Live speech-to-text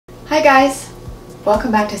Hi guys,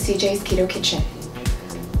 welcome back to CJ's Keto Kitchen.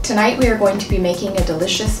 Tonight we are going to be making a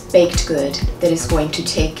delicious baked good that is going to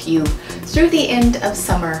take you through the end of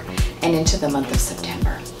summer and into the month of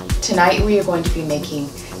September. Tonight we are going to be making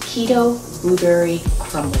Keto Blueberry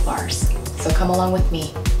Crumble bars. So come along with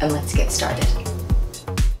me and let's get started.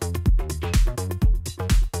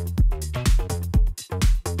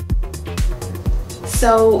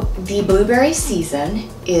 So the blueberry season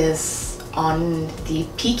is on the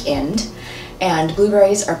peak end, and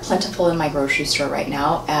blueberries are plentiful in my grocery store right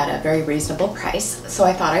now at a very reasonable price. So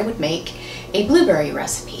I thought I would make a blueberry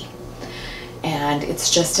recipe. And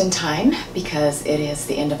it's just in time because it is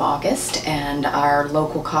the end of August and our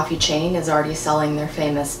local coffee chain is already selling their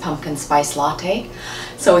famous pumpkin spice latte.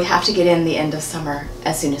 So we have to get in the end of summer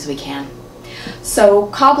as soon as we can. So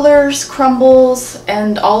cobblers, crumbles,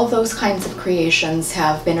 and all of those kinds of creations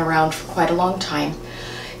have been around for quite a long time.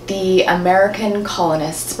 The American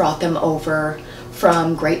colonists brought them over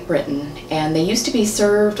from Great Britain, and they used to be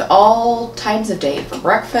served all times of day for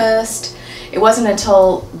breakfast. It wasn't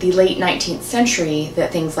until the late 19th century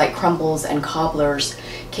that things like crumbles and cobblers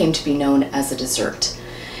came to be known as a dessert.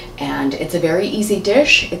 And it's a very easy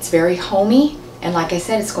dish, it's very homey, and like I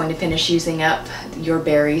said, it's going to finish using up your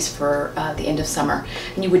berries for the end of summer.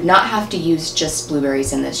 And you would not have to use just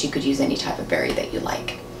blueberries in this, you could use any type of berry that you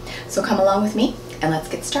like. So come along with me and let's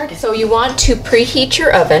get started. So you want to preheat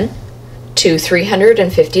your oven to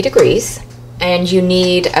 350 degrees, and you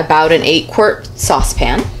need about an 8-quart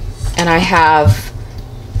saucepan. And I have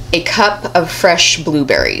a cup of fresh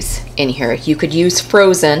blueberries in here. You could use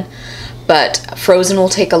frozen, but frozen will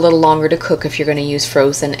take a little longer to cook if you're going to use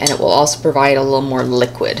frozen, and it will also provide a little more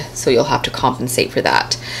liquid, so you'll have to compensate for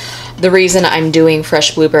that. The reason I'm doing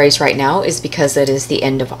fresh blueberries right now is because it is the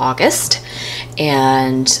end of August,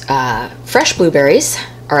 and fresh blueberries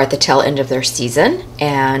are at the tail end of their season,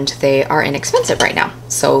 and they are inexpensive right now,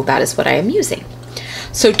 so that is what I am using.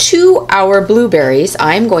 So to our blueberries,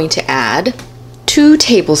 I'm going to add 2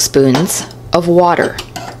 tablespoons of water.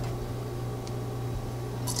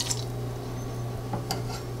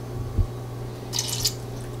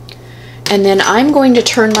 And then I'm going to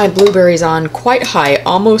turn my blueberries on quite high,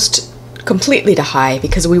 almost completely to high,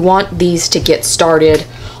 because we want these to get started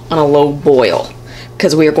on a low boil,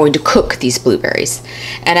 because we are going to cook these blueberries.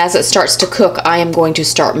 And as it starts to cook, I am going to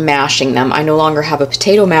start mashing them. I no longer have a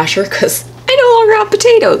potato masher because I no longer have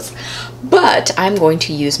potatoes, but I'm going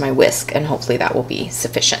to use my whisk, and hopefully that will be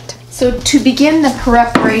sufficient. So to begin the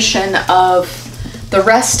preparation of the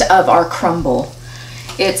rest of our crumble,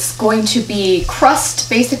 it's going to be crust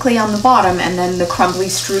basically on the bottom and then the crumbly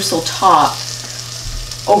streusel top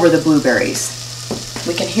over the blueberries.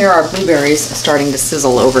 We can hear our blueberries starting to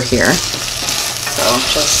sizzle over here. So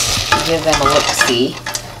just give them a look-see.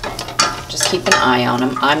 Just keep an eye on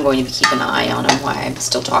them. I'm going to be keeping an eye on them while I'm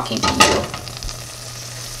still talking to you.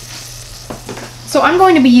 So I'm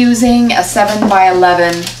going to be using a 7 by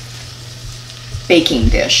 11 baking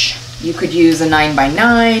dish. You could use a 9 by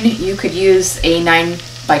 9, you could use a 9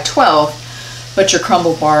 by 12, but your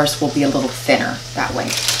crumble bars will be a little thinner that way.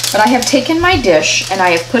 But I have taken my dish and I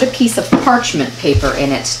have put a piece of parchment paper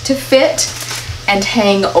in it to fit and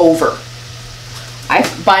hang over. I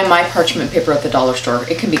buy my parchment paper at the dollar store.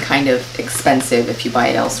 It can be kind of expensive if you buy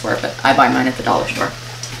it elsewhere, but I buy mine at the dollar store.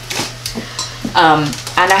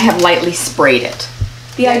 And I have lightly sprayed it.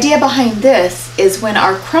 The idea behind this is when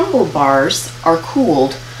our crumble bars are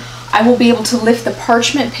cooled, I will be able to lift the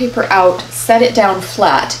parchment paper out, set it down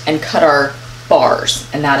flat, and cut our bars.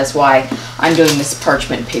 And that is why I'm doing this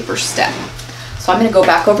parchment paper step. So I'm going to go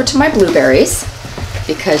back over to my blueberries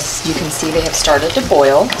because you can see they have started to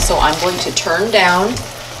boil. So I'm going to turn down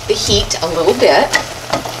the heat a little bit.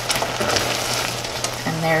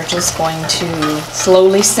 And they're just going to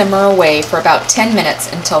slowly simmer away for about 10 minutes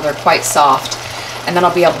until they're quite soft. And then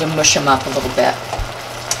I'll be able to mush them up a little bit.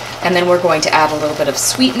 And then we're going to add a little bit of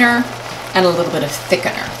sweetener and a little bit of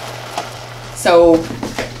thickener. So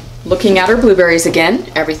looking at our blueberries again,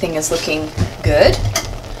 everything is looking good.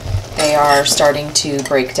 They are starting to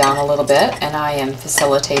break down a little bit, and I am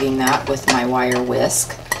facilitating that with my wire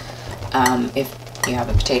whisk. If you have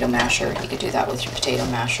a potato masher, you could do that with your potato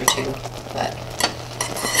masher too, but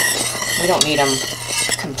we don't need them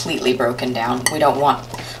completely broken down. We don't want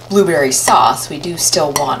blueberry sauce. We do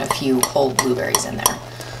still want a few whole blueberries in there.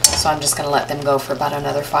 So I'm just going to let them go for about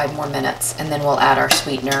another 5 more minutes, and then we'll add our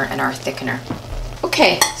sweetener and our thickener.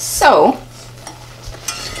 Okay, so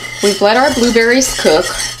we've let our blueberries cook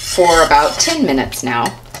for about 10 minutes now,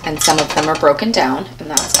 and some of them are broken down,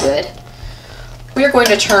 and that's good. We are going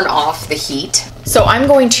to turn off the heat. So I'm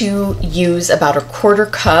going to use about a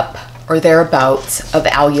 1/4 cup or thereabouts of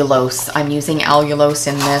allulose. I'm using allulose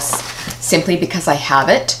in this simply because I have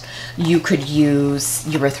it. You could use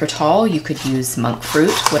erythritol, you could use monk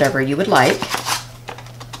fruit, whatever you would like.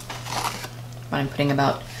 I'm putting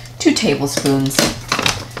about 2 tablespoons,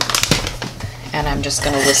 and I'm just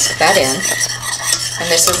going to whisk that in.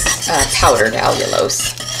 And this is powdered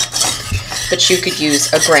allulose, but you could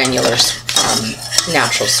use a granular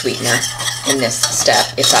natural sweetener in this step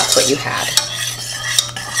if that's what you had.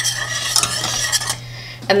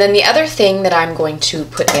 And then the other thing that I'm going to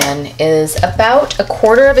put in is about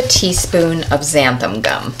 1/4 teaspoon of xanthan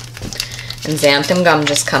gum. And xanthan gum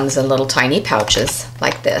just comes in little tiny pouches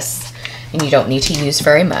like this, and you don't need to use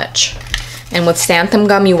very much. And with xanthan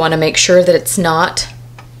gum, you want to make sure that it's not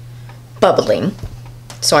bubbling.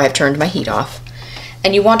 So I have turned my heat off.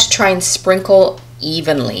 And you want to try and sprinkle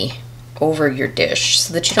evenly over your dish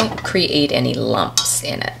so that you don't create any lumps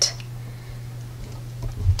in it.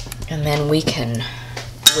 And then we can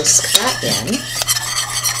whisk that in.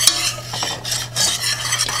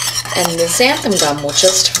 And the xanthan gum will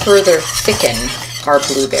just further thicken our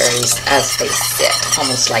blueberries as they sit,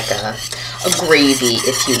 almost like a gravy,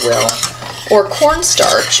 if you will, or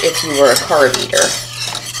cornstarch if you were a carb eater.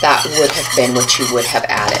 That would have been what you would have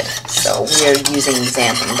added. So we are using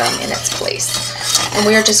xanthan gum in its place. And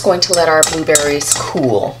we are just going to let our blueberries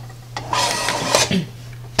cool.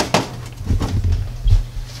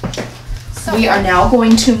 We are now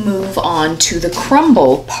going to move on to the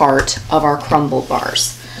crumble part of our crumble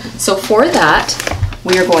bars. So for that,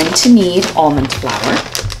 we are going to need almond flour,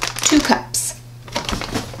 2 cups.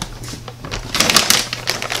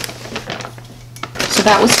 So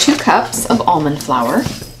that was 2 cups of almond flour.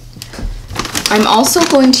 I'm also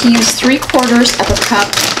going to use 3/4 cup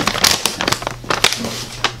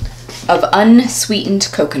of unsweetened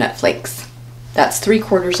coconut flakes. That's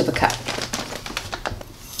 3/4 cup.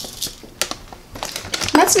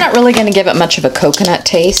 That's not really going to give it much of a coconut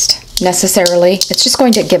taste necessarily. It's just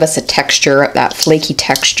going to give us a texture, that flaky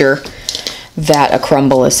texture that a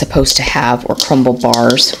crumble is supposed to have, or crumble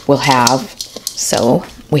bars will have. So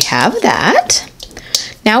we have that.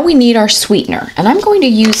 Now we need our sweetener, and I'm going to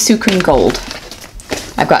use Sucrem Gold.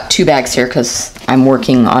 I've got 2 bags here because I'm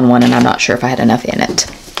working on one and I'm not sure if I had enough in it.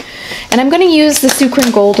 And I'm going to use the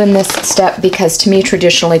Sucrem Gold in this step because to me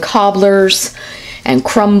traditionally cobblers and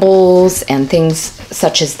crumbles and things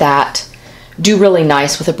such as that do really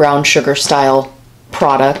nice with a brown sugar style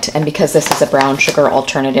product, and because this is a brown sugar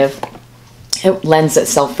alternative, it lends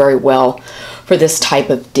itself very well for this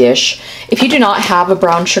type of dish. If you do not have a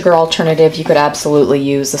brown sugar alternative, you could absolutely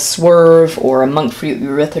use a swerve or a monk fruit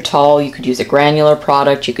erythritol. You could use a granular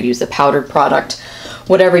product, you could use a powdered product,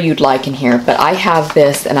 whatever you'd like in here. But I have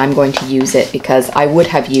this and I'm going to use it because I would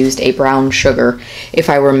have used a brown sugar if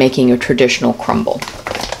I were making a traditional crumble.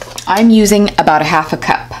 I'm using about 1/2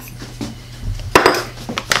 cup.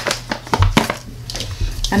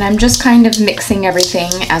 And I'm just kind of mixing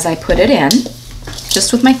everything as I put it in,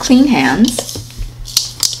 just with my clean hands.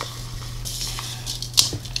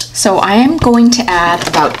 So I am going to add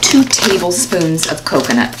about 2 tablespoons of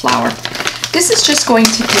coconut flour. This is just going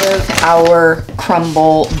to give our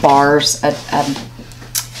crumble bars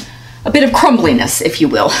a bit of crumbliness, if you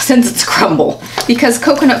will, since it's crumble, because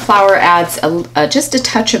coconut flour adds just a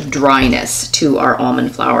touch of dryness to our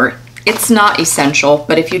almond flour. It's not essential,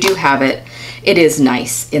 but if you do have it, it is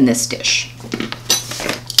nice in this dish.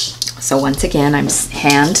 So once again, I'm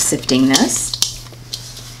hand sifting this.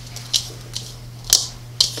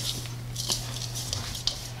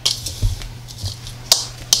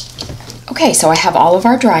 Okay, so I have all of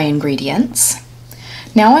our dry ingredients.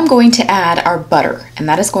 Now I'm going to add our butter, and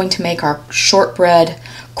that is going to make our shortbread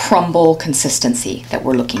crumble consistency that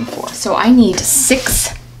we're looking for. So I need 6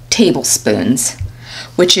 tablespoons,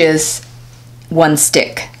 which is 1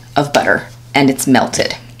 stick of butter, and it's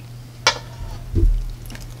melted.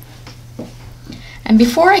 And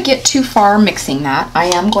before I get too far mixing that, I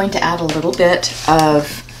am going to add a little bit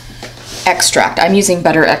of extract. I'm using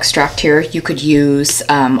butter extract here. You could use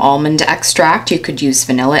almond extract, you could use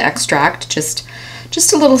vanilla extract, just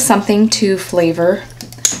a little something to flavor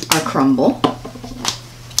our crumble.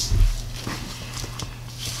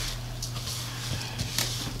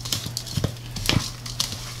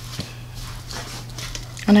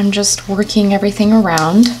 And I'm just working everything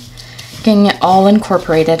around, getting it all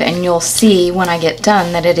incorporated, and you'll see when I get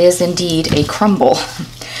done that it is indeed a crumble.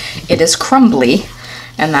 It is crumbly,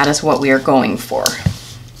 and that is what we are going for.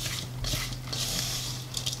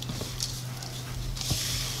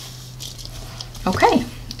 Okay,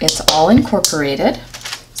 it's all incorporated.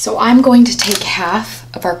 So I'm going to take half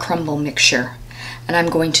of our crumble mixture and I'm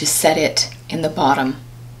going to set it in the bottom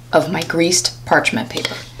of my greased parchment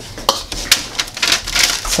paper.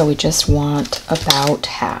 So we just want about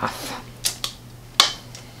half.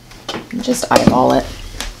 Just eyeball it.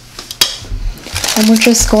 And we're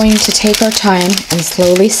just going to take our time and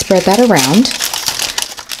slowly spread that around.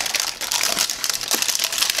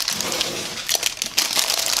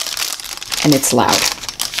 And it's loud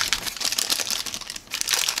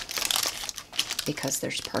because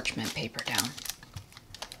there's parchment paper down.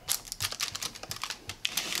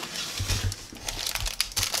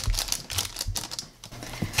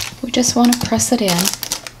 We just want to press it in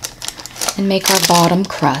and make our bottom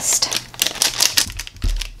crust.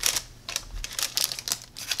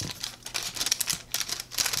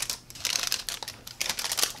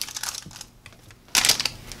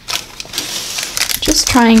 Just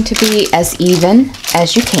trying to be as even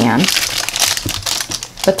as you can,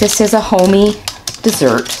 but this is a homey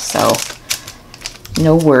dessert, so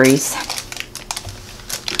no worries.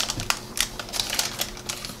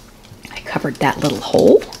 I covered that little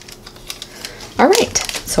hole. All right,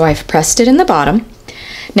 so I've pressed it in the bottom.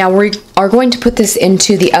 Now we are going to put this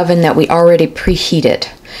into the oven that we already preheated,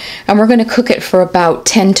 and we're going to cook it for about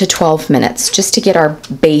 10 to 12 minutes just to get our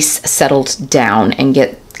base settled down and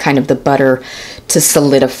get kind of the butter to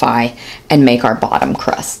solidify and make our bottom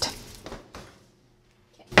crust.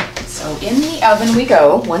 So in the oven we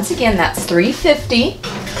go. Once again, that's 350,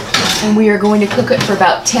 and we are going to cook it for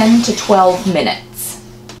about 10 to 12 minutes.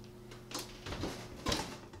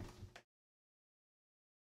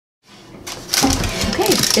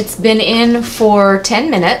 Okay, it's been in for 10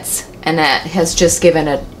 minutes, and that has just given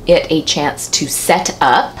it a chance to set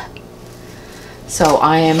up. So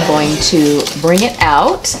I am going to bring it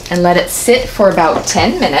out and let it sit for about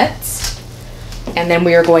 10 minutes. And then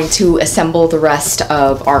we are going to assemble the rest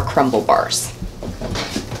of our crumble bars.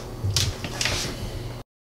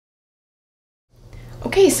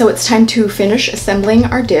 Okay, so it's time to finish assembling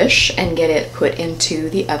our dish and get it put into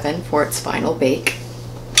the oven for its final bake.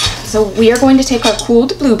 So we are going to take our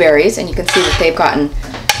cooled blueberries, and you can see that they've gotten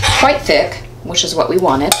quite thick, which is what we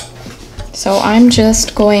wanted. So I'm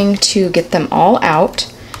just going to get them all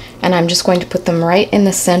out, and I'm just going to put them right in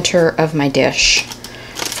the center of my dish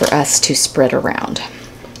for us to spread around.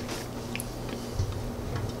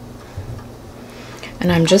 And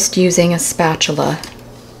I'm just using a spatula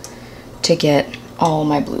to get all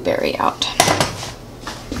my blueberry out.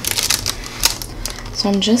 So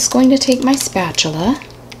I'm just going to take my spatula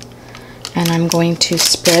and I'm going to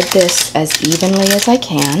spread this as evenly as I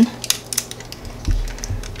can.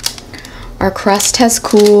 Our crust has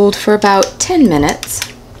cooled for about 10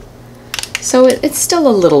 minutes, so it's still a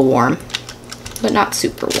little warm, but not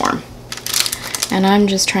super warm. And I'm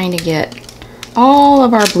just trying to get all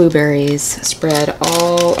of our blueberries spread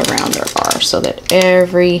all around our bar so that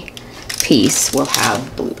every piece will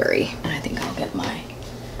have blueberry. And I think I'll get my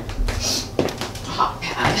hot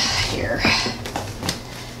pad here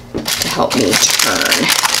to help me turn,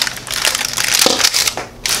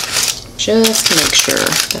 just to make sure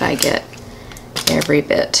that I get every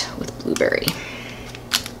bit with blueberry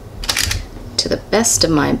to the best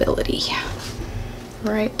of my ability,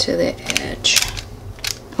 right to the edge.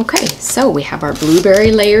 Okay, so we have our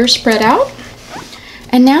blueberry layer spread out,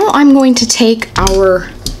 and now I'm going to take our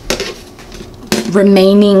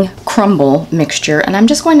remaining crumble mixture and I'm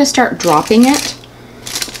just going to start dropping it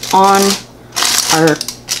on our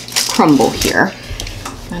crumble here.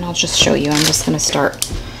 And I'll just show you. I'm just going to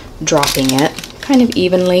start dropping it kind of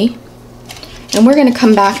evenly. And we're going to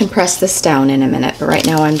come back and press this down in a minute, but right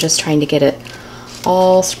now I'm just trying to get it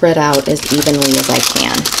all spread out as evenly as I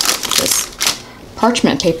can. This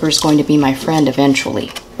parchment paper is going to be my friend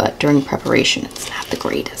eventually, but during preparation it's not the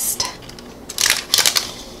greatest.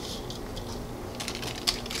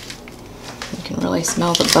 You can really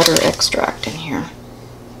smell the butter extract in here.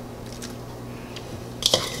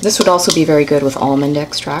 This would also be very good with almond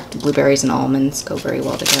extract. Blueberries and almonds go very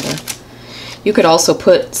well together. You could also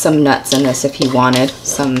put some nuts in this if you wanted,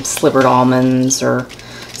 some slivered almonds or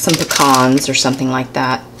some pecans or something like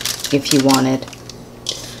that if you wanted.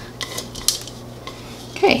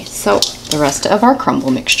 Okay, so the rest of our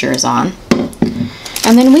crumble mixture is on.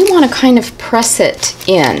 And then we want to kind of press it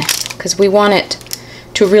in because we want it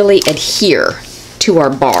to really adhere to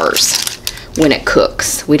our bars when it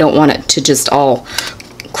cooks. We don't want it to just all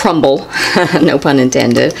crumble, no pun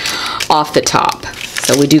intended, off the top.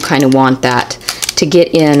 So we do kind of want that to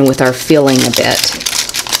get in with our filling a bit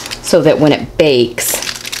so that when it bakes,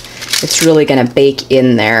 it's really going to bake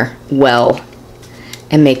in there well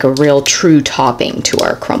and make a real true topping to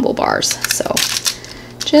our crumble bars. So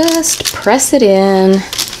just press it in.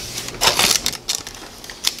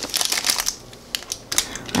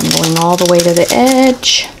 I'm Going all the way to the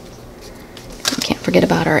edge. We can't forget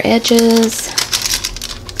about our edges.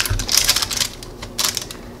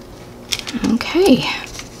 Okay,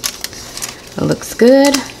 it looks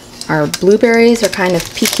good. Our blueberries are kind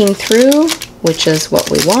of peeking through, which is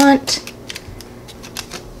what we want.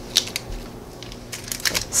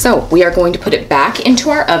 So we are going to put it back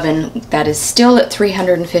into our oven that is still at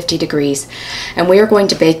 350 degrees, and we are going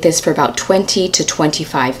to bake this for about 20 to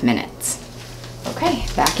 25 minutes. Okay,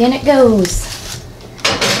 back in it goes.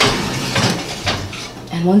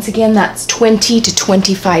 And once again, that's 20 to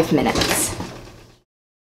 25 minutes.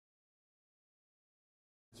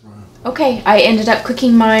 Okay, I ended up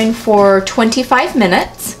cooking mine for 25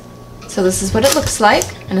 minutes. So this is what it looks like,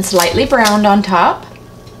 and it's lightly browned on top.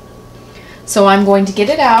 So I'm going to get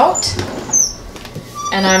it out,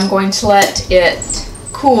 and I'm going to let it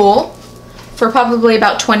cool for probably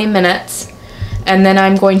about 20 minutes, and then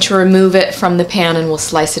I'm going to remove it from the pan and we'll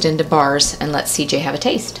slice it into bars and let CJ have a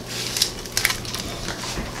taste.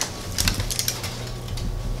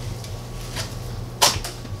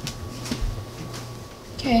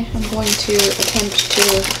 Okay, I'm going to attempt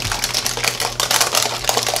to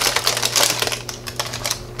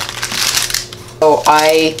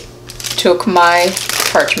I took my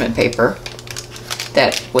parchment paper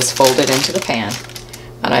that was folded into the pan,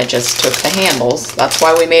 and I just took the handles. That's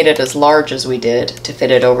why we made it as large as we did, to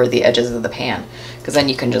fit it over the edges of the pan, because then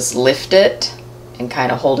you can just lift it and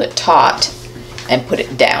kind of hold it taut and put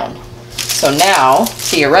it down. So now,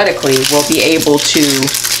 theoretically, we'll be able to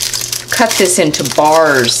cut this into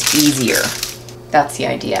bars easier. That's the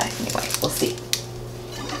idea. Anyway, we'll see.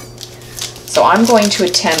 So I'm going to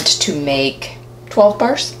attempt to make 12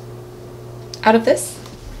 bars out of this.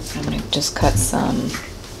 I'm going to just cut some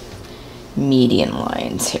median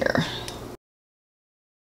lines here.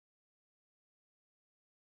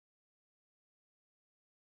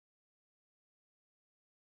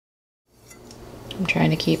 I'm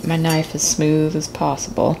trying to keep my knife as smooth as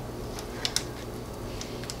possible.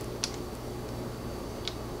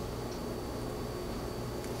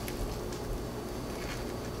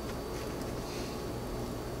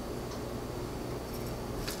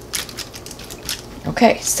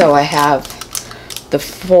 Okay, so I have the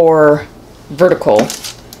 4 vertical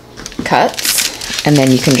cuts, and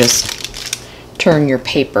then you can just turn your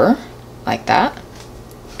paper like that.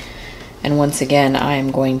 And once again, I'm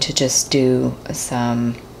going to just do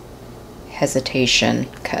some hesitation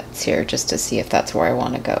cuts here just to see if that's where I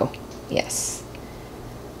want to go. Yes.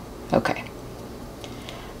 Okay.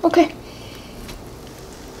 Okay.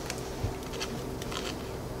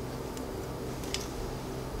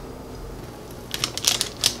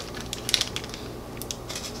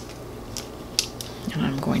 And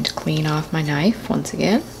I'm going to clean off my knife once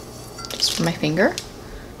again, just for my finger.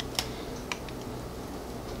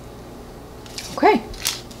 Okay.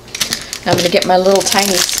 Now I'm going to get my little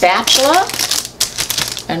tiny spatula,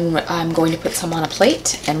 and I'm going to put some on a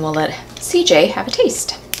plate, and we'll let CJ have a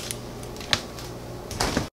taste.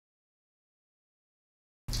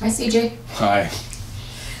 Hi, CJ. Hi.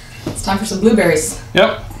 It's time for some blueberries.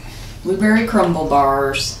 Yep. Blueberry crumble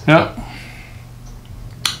bars. Yep.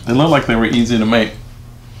 They look like they were easy to make.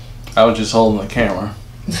 I was just holding the camera.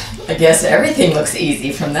 I guess everything looks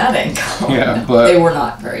easy from that angle. Yeah, but they were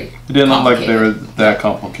not very it didn't look like they were that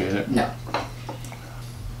complicated. No.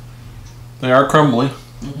 They are crumbly.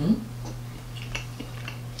 Mm-hmm.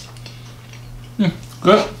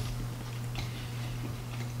 Good.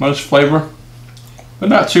 Nice flavor. But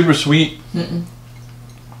not super sweet. Mm-mm.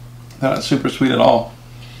 Not super sweet at all.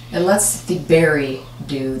 It lets the berry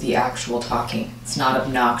do the actual talking. It's not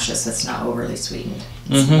obnoxious. It's not overly sweetened.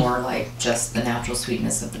 It's more like just the natural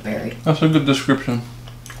sweetness of the berry. That's a good description.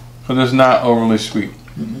 But it's not overly sweet.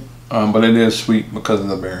 But it is sweet because of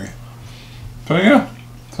the berry. So yeah,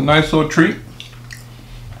 it's a nice little treat.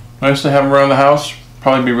 Nice to have around the house.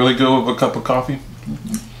 Probably be really good with a cup of coffee.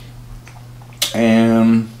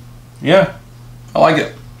 And yeah, I like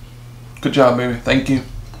it. Good job, baby. Thank you.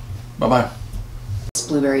 Bye-bye.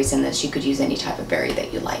 Blueberries in this. You could use any type of berry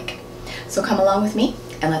that you like. So come along with me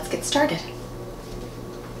and let's get started.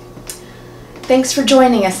 Thanks for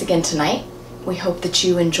joining us again tonight. We hope that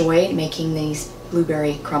you enjoyed making these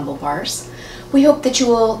blueberry crumble bars. We hope that you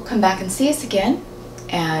will come back and see us again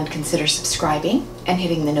and consider subscribing and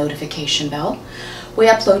hitting the notification bell. We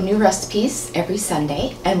upload new recipes every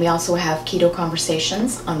Sunday, and we also have keto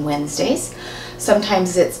conversations on Wednesdays.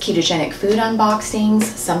 Sometimes it's ketogenic food unboxings,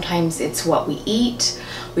 sometimes it's what we eat.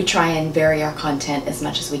 We try and vary our content as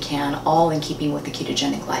much as we can, all in keeping with the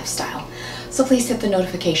ketogenic lifestyle. So please hit the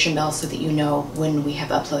notification bell so that you know when we have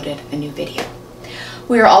uploaded a new video.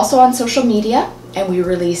 We are also on social media. and we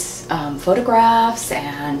release photographs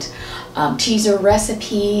and teaser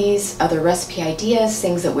recipes, other recipe ideas,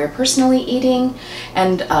 things that we're personally eating,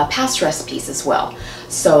 and past recipes as well.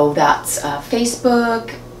 So that's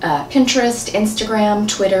Facebook, Pinterest, Instagram,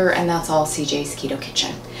 Twitter, and that's all CJ's Keto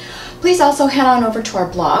Kitchen. Please also head on over to our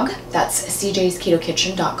blog, that's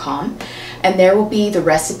CJsKetoKitchen.com, and there will be the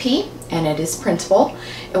recipe, and it is printable.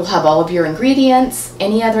 It will have all of your ingredients,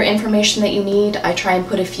 any other information that you need. I try and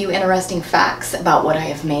put a few interesting facts about what I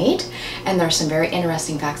have made, and there are some very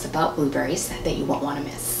interesting facts about blueberries that you won't want to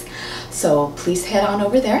miss. So please head on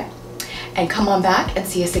over there and come on back and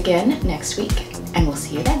see us again next week, and we'll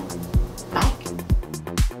see you then.